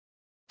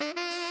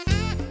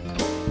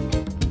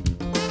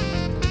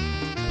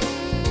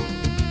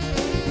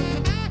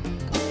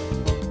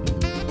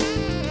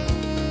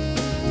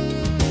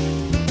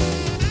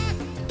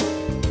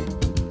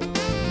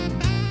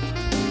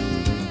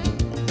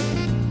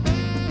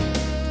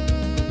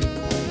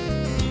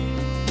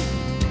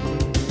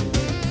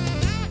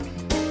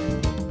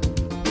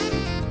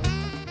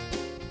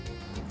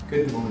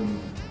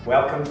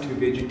Welcome to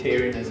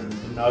vegetarianism,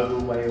 the noble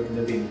way of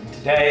living.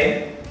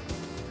 Today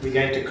we're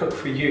going to cook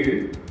for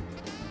you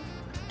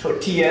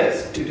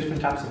tortillas, two different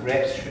types of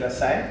wraps should I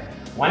say.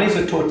 One is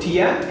a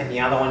tortilla and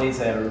the other one is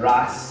a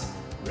rice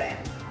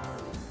wrap.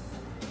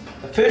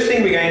 The first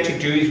thing we're going to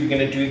do is we're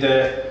going to do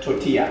the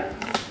tortilla.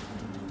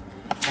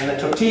 And the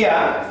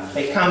tortilla,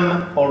 they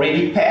come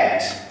already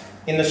packed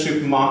in the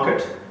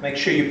supermarket. Make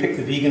sure you pick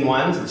the vegan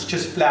ones. It's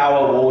just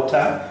flour,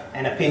 water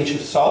and a pinch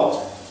of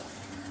salt.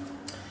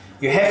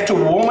 You have to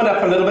warm it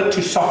up a little bit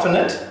to soften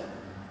it.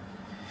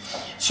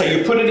 So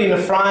you put it in a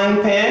frying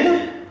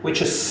pan,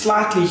 which is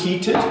slightly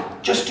heated,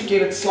 just to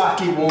get it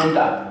slightly warmed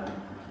up.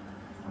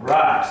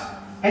 Right.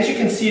 As you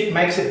can see, it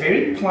makes it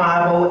very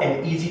pliable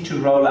and easy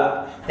to roll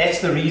up.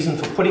 That's the reason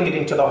for putting it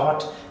into the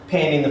hot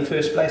pan in the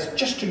first place,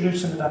 just to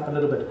loosen it up a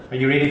little bit. Are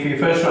you ready for your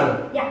first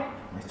one? Yeah.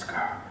 Let's go.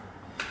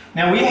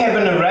 Now we have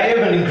an array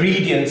of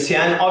ingredients here,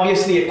 and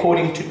obviously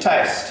according to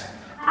taste.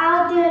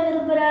 I'll do a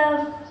little bit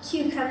of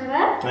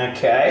cucumber.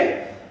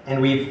 Okay, and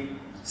we've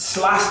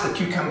sliced the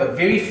cucumber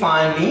very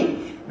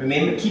finely.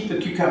 Remember, keep the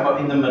cucumber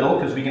in the middle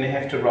because we're going to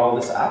have to roll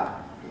this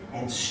up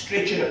and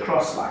stretch it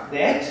across like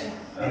that.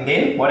 And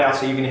then, what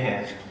else are you going to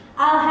have?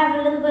 I'll have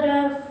a little bit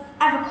of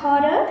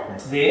avocado.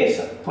 That's there,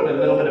 so put a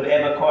little bit of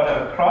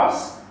avocado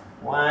across.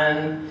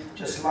 One,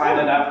 just line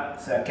it up.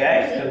 It's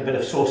okay, got a bit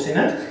of sauce in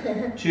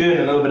it. Two, and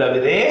a little bit over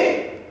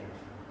there.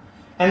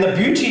 And the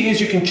beauty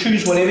is you can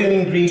choose whatever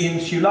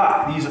ingredients you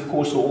like. These, of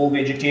course, are all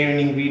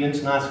vegetarian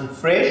ingredients, nice and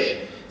fresh.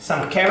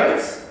 Some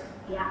carrots.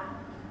 Yeah.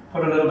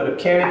 Put a little bit of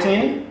carrot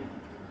in.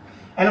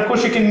 And of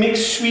course, you can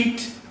mix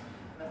sweet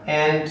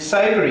and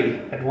savory.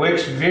 It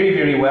works very,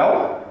 very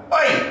well.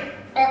 Oi!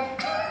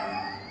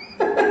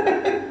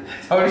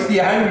 Obviously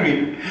you're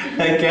hungry.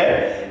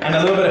 Okay. And a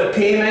little bit of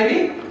pear,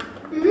 maybe.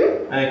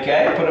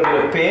 Okay. Put a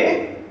bit of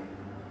pear.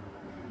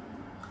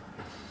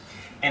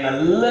 And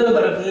a little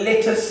bit of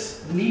lettuce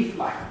leaf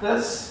like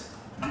this,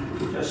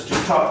 just to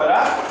top it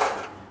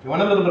up. You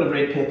want a little bit of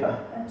red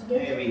pepper.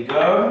 There we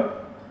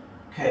go.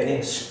 Okay,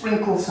 then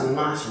sprinkle some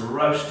nice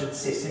roasted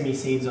sesame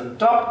seeds on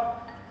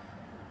top.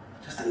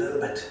 Just a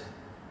little bit.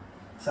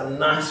 Some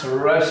nice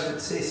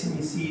roasted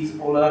sesame seeds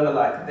all over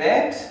like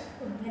that.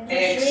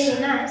 That's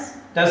really nice.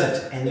 Does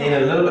it? And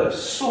then a little bit of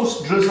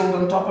sauce drizzled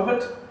on top of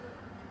it.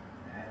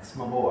 That's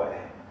my boy.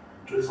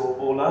 Drizzle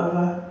all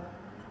over.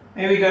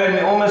 There we go, and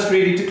we're almost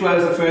ready to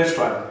close the first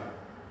one.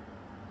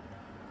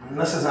 And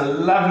this is a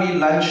lovely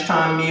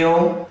lunchtime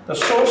meal. The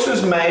sauce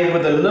is made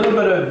with a little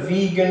bit of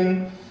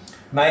vegan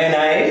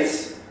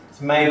mayonnaise.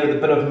 It's made with a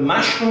bit of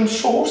mushroom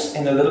sauce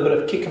and a little bit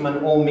of cucumber,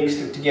 and all mixed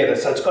it together.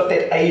 So it's got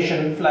that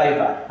Asian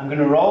flavor. I'm going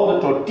to roll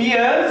the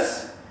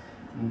tortillas.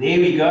 And there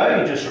we go.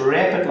 You just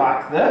wrap it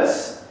like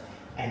this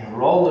and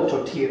roll the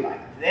tortilla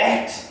like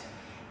that.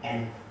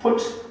 And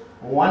put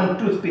one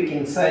toothpick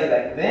inside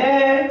like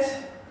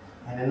that.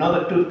 And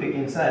another toothpick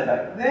inside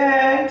like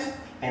that.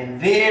 And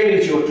there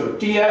is your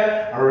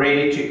tortilla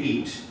ready to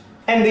eat.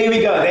 And there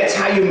we go. That's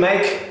how you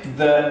make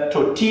the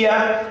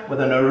tortilla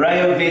with an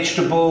array of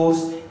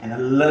vegetables and a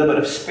little bit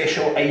of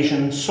special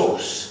Asian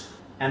sauce.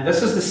 And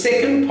this is the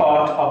second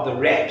part of the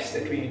wraps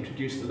that we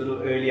introduced a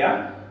little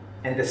earlier.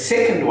 And the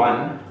second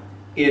one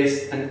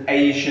is an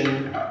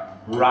Asian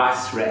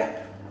rice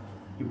wrap.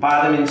 You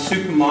buy them in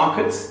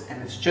supermarkets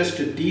and it's just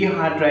a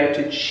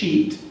dehydrated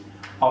sheet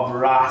of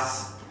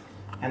rice.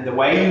 And the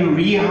way you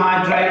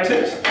rehydrate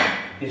it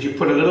is you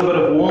put a little bit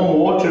of warm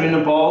water in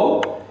a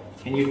bowl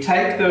and you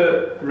take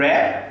the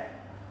wrap,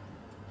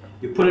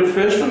 you put it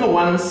first on the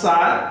one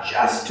side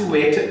just to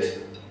wet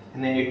it,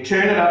 and then you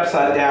turn it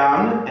upside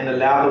down and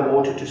allow the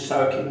water to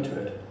soak into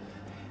it.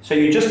 So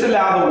you just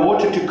allow the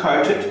water to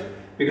coat it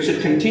because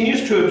it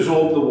continues to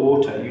absorb the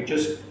water. You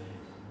just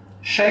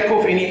shake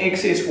off any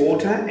excess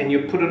water and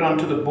you put it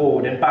onto the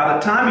board, and by the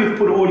time you've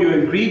put all your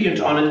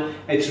ingredients on it,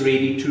 it's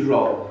ready to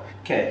roll.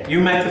 Okay, you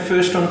make the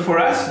first one for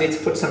us. Let's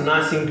put some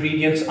nice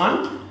ingredients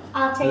on.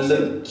 I'll take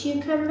some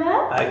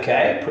cucumber.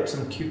 Okay, put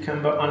some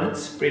cucumber on it.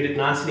 Spread it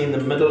nicely in the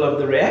middle of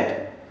the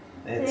wrap.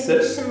 That's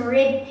it. Some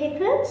red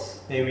peppers.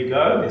 There we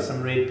go. There's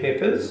some red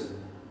peppers.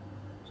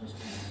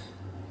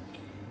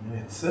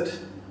 That's it.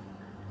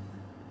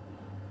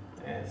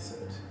 That's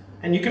it.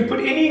 And you can put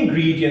any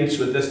ingredients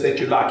with this that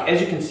you like. As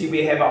you can see,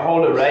 we have a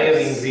whole array of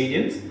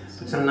ingredients.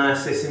 Put some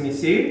nice sesame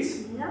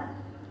seeds. Yeah.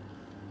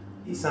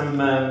 Some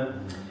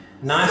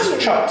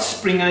nice chopped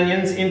spring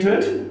onions into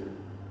it.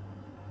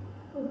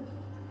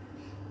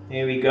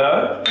 There we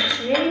go. That's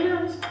really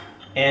nice.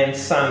 And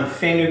some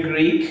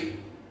fenugreek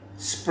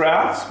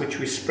sprouts, which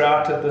we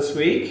sprouted this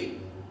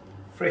week.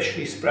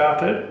 Freshly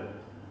sprouted.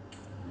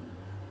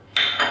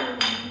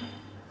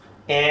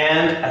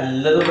 And a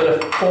little bit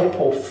of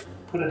pawpaw.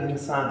 Put it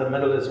inside the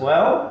middle as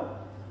well.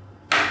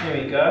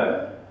 There we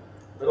go.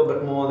 A little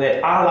bit more of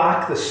that. I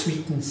like the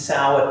sweet and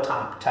sour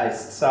type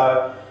taste.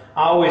 So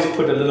I always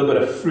put a little bit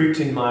of fruit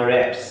in my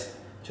wraps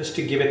just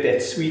to give it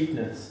that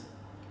sweetness.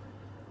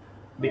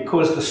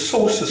 Because the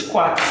sauce is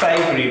quite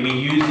savory, we're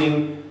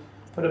using,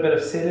 put a bit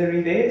of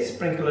celery there,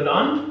 sprinkle it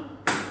on.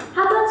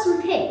 How about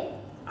some pear?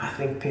 I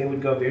think pear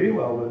would go very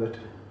well with it.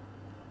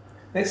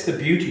 That's the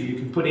beauty, you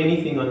can put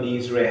anything on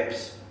these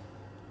wraps.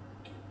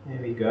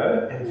 There we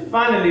go. And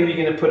finally we're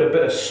going to put a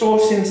bit of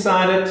sauce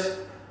inside it.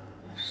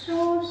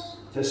 Sauce.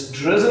 Just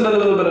drizzle a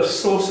little bit of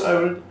sauce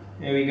over it.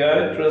 There we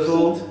go,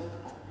 drizzled.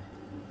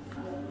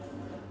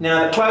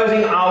 Now the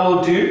closing I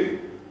will do,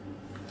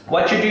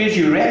 what you do is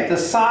you wrap the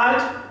side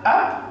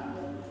up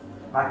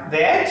like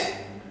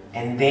that,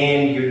 and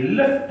then you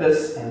lift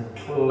this and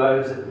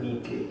close it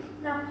neatly.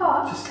 Now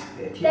Pop, Just like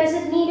that, yes.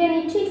 does it need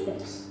any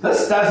toothpicks?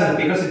 This doesn't,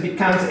 because it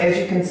becomes, as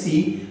you can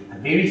see, a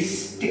very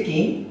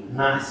sticky,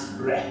 nice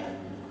wrap.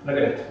 Look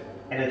at it.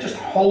 And it just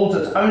holds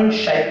its own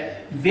shape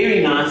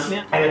very nicely,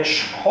 and it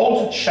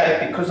holds its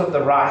shape because of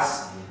the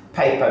rice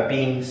paper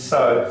being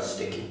so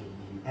sticky.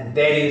 And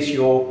that is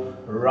your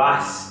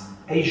rice,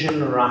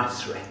 Asian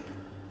rice wrap,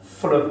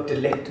 full of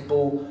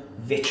delectable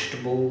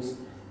vegetables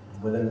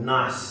with a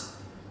nice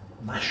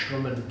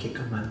mushroom and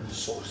kikkoman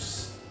sauce.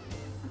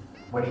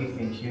 What do you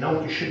think? You know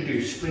what you should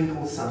do?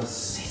 Sprinkle some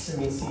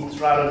sesame seeds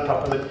right on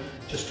top of it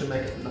just to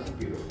make it look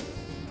beautiful.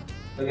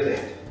 Look at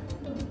that.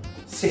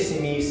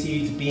 Sesame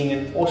seeds being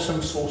an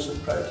awesome source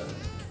of protein.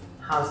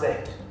 How's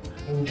that?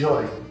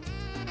 Enjoy.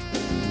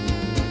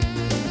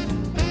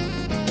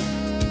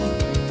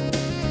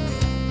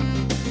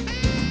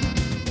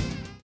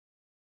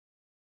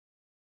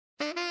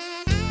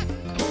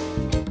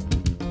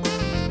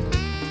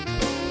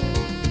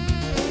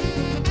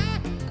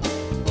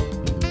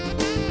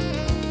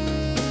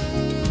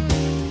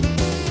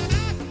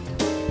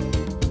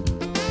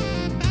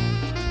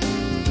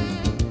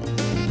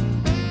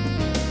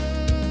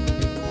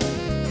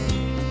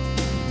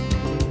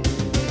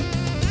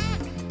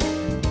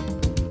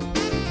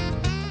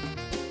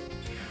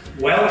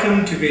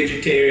 Welcome to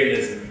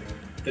vegetarianism,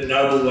 the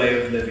noble way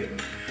of living.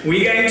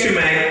 We're going to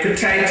make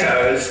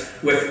potatoes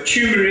with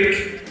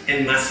turmeric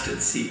and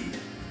mustard seed.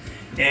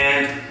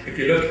 And if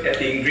you look at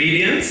the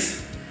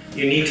ingredients,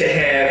 you need to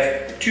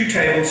have 2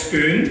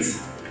 tablespoons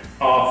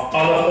of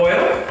olive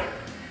oil.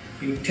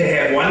 You need to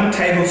have 1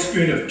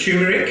 tablespoon of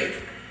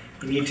turmeric.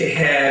 You need to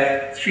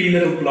have 3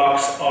 little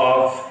blocks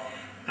of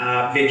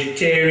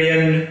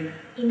vegetarian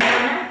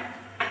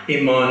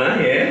imana,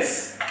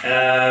 yes,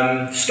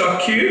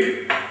 stock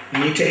cube. You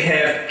need to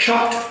have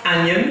chopped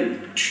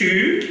onion,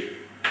 2.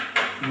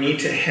 You need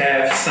to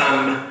have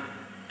some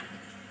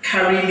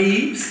curry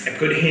leaves, a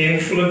good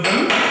handful of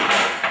them.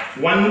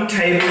 1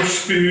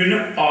 tablespoon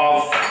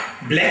of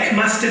black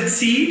mustard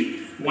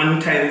seed, 1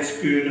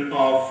 tablespoon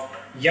of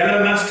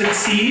yellow mustard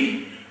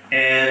seed,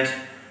 and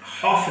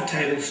half a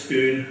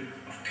tablespoon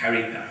of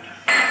curry powder.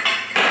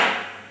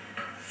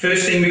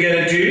 First thing we're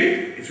going to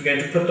do is we're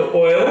going to put the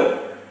oil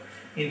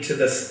into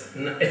this.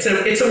 It's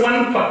a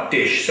 1-pot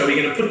dish, so we're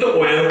going to put the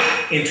oil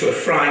into a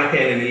frying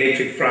pan, an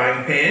electric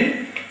frying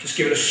pan. Just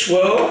give it a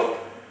swirl,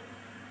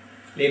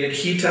 let it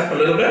heat up a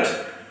little bit,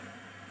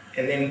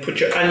 and then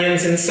put your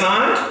onions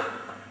inside.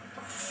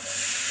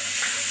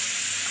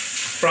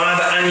 Fry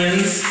the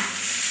onions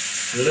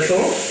a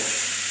little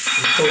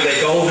until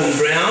they're golden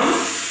brown.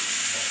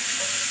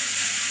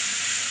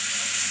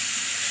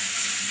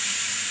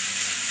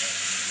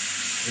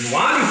 And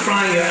while you're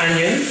frying your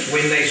onions,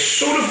 when they're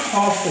sort of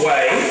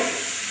halfway,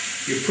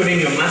 you're putting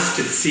your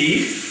mustard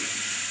seed.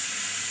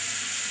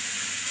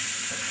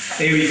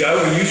 There we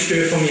go. Will you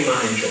stir for me, my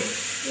angel?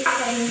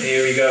 Okay.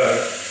 There we go.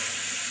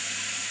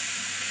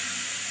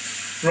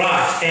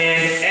 Right,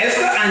 and as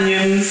the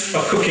onions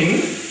are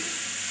cooking,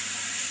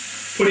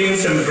 put in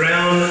some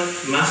brown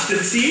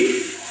mustard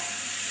seed.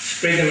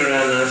 Spread them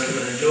around nicely,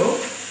 my angel.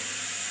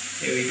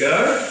 There we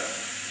go.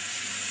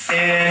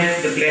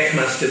 And the black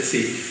mustard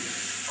seed.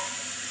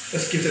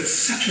 This gives it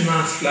such a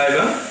nice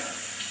flavour.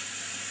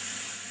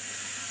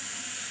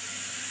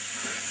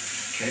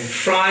 Okay,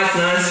 fry it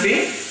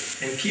nicely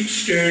and keep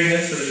stirring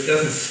it so that it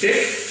doesn't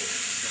stick.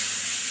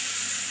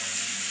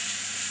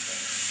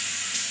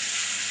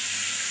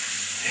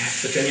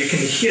 That's it, and you can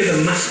hear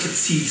the mustard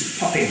seeds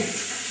popping.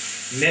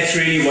 And that's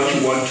really what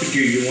you want to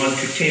do. You want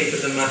to temper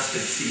the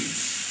mustard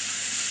seeds.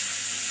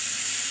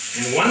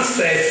 And once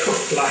they've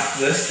cooked like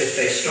this, that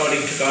they're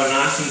starting to go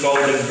nice and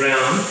golden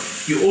brown,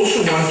 you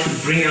also want to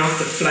bring out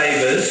the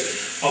flavors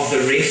of the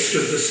rest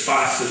of the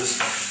spices,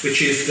 which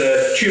is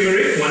the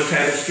turmeric, 1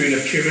 tablespoon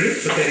of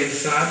turmeric. Put that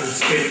inside and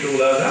spread it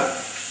all over.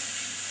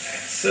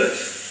 That's it.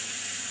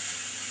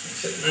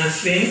 Mix it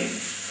nicely.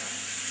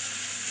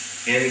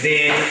 And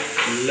then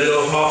a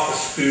little half a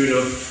spoon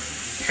of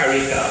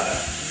curry powder.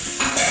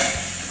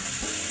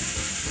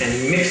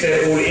 And mix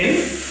that all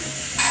in.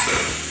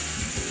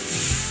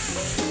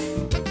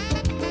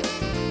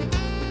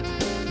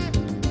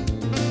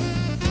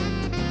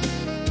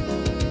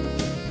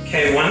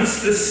 Okay,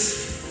 once this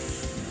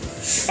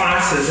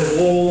spices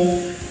have all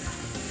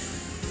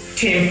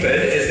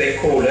tempered, as they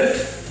call it,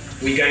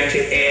 we're going to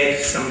add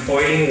some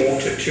boiling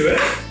water to it.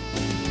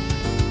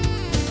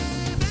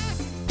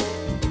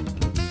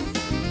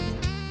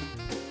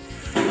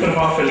 Put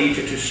half a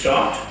litre to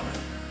start.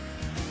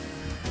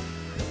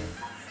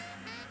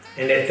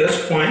 And at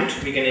this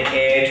point, we're going to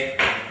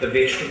add the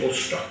vegetable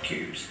stock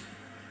cubes.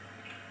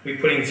 We're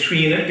putting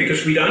 3 in it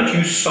because we don't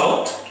use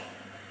salt.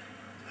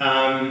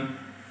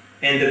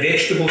 and the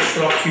vegetable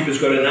stock cube has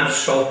got enough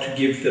salt to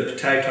give the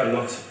potato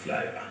lots of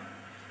flavour.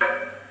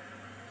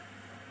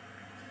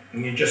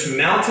 And you just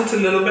melt it a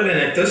little bit, and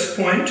at this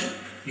point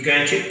you're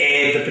going to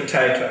add the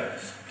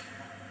potatoes,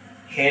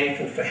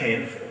 handful for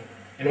handful.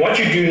 And what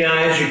you do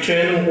now is you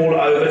turn them all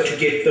over to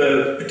get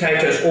the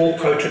potatoes all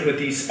coated with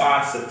these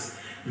spices.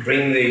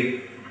 Bring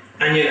the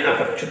onion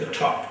up to the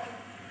top.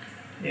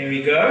 There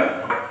we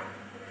go.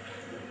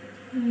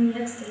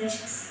 Looks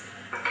delicious.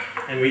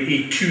 And we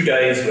eat 2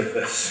 days with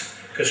this,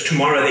 because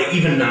tomorrow they're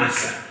even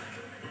nicer.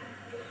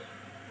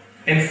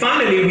 And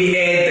finally we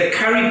add the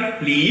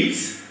curry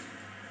leaves,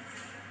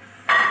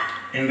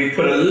 and we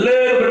put a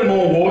little bit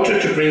more water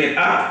to bring it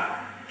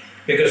up,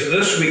 because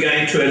this we're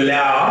going to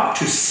allow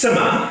to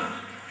simmer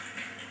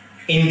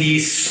in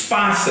these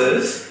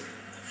spices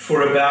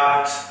for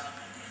about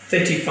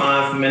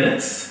 35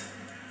 minutes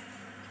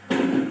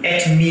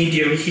at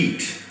medium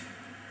heat.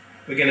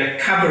 We're going to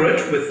cover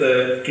it with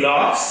the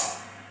glass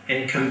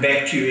and come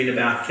back to you in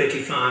about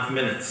 35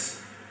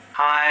 minutes.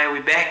 Hi,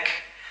 we're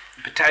back.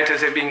 The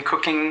potatoes have been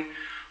cooking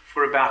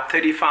for about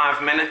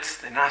 35 minutes.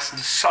 They're nice and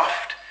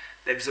soft.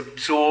 They've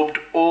absorbed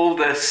all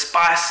the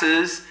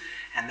spices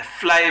and the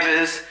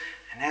flavors.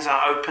 And as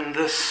I open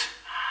this,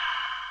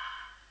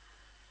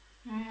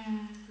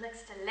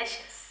 Looks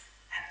delicious.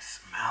 and it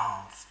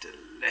smells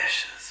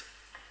delicious.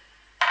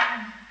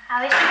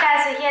 I wish you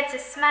guys were here to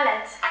smell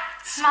it.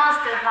 It smells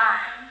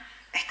divine.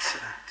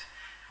 Excellent.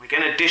 We're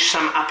going to dish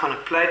some up on a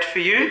plate for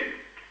you.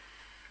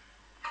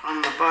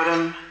 On the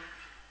bottom.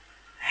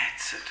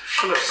 That's it.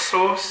 Full of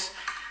sauce.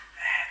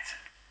 That's it.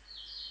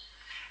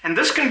 And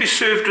this can be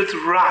served with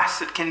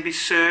rice. It can be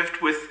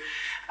served with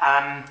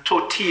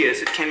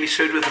tortillas. It can be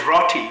served with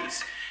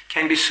rotis. It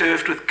can be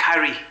served with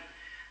curry.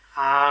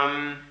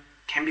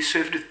 Can be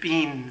served with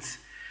beans.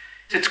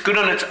 It's good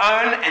on its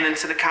own, and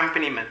it's an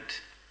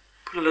accompaniment.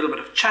 Put a little bit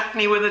of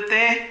chutney with it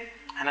there,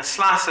 and a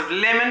slice of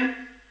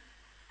lemon.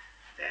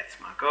 That's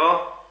my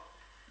goal.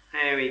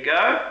 There we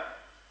go.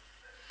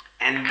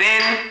 And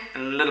then a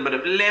little bit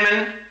of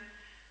lemon,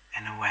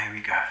 and away we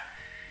go.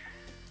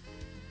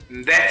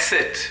 And that's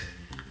it.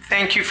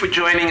 Thank you for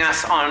joining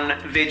us on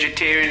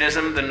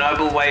Vegetarianism, the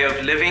Noble Way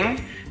of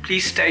Living.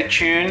 Please stay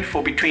tuned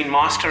for Between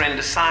Master and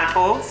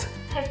Disciples.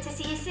 Hope to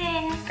see you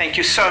soon. Thank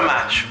you so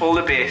much. All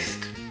the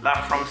best.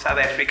 Love from South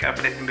Africa,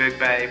 Plettenberg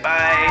Bay.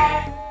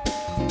 Bye. Bye.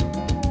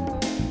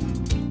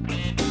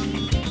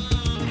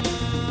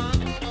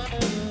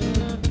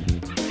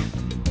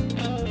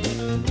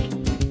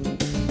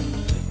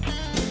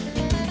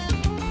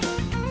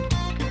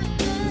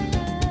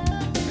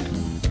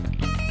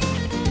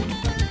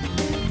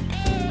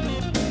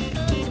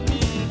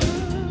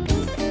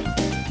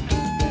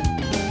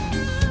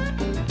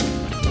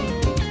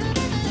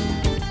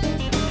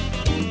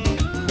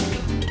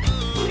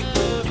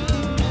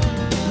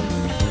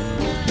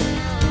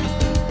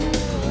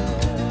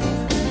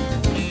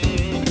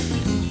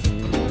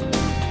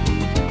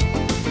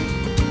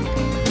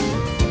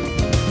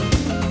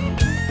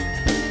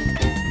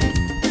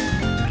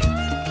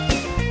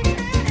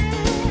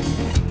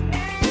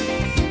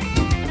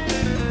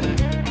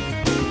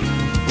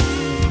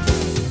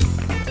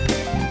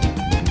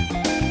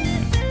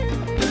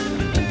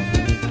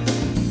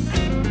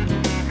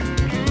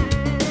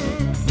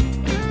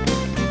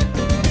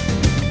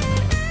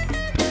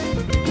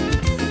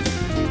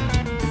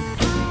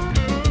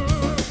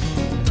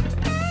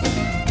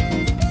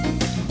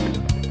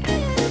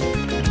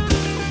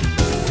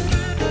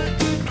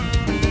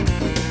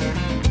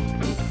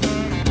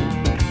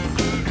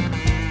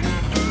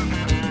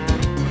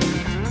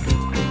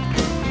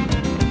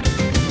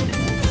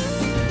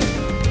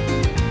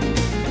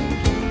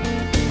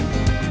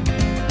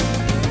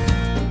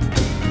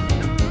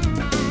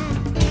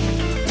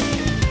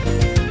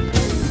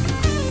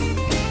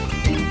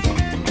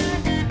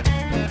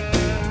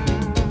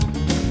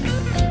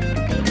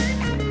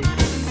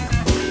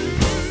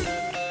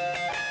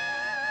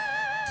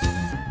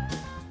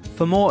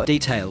 For more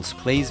details,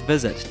 please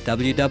visit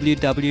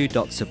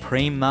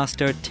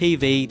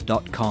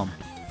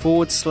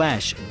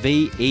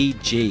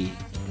www.suprememastertv.com/VEG.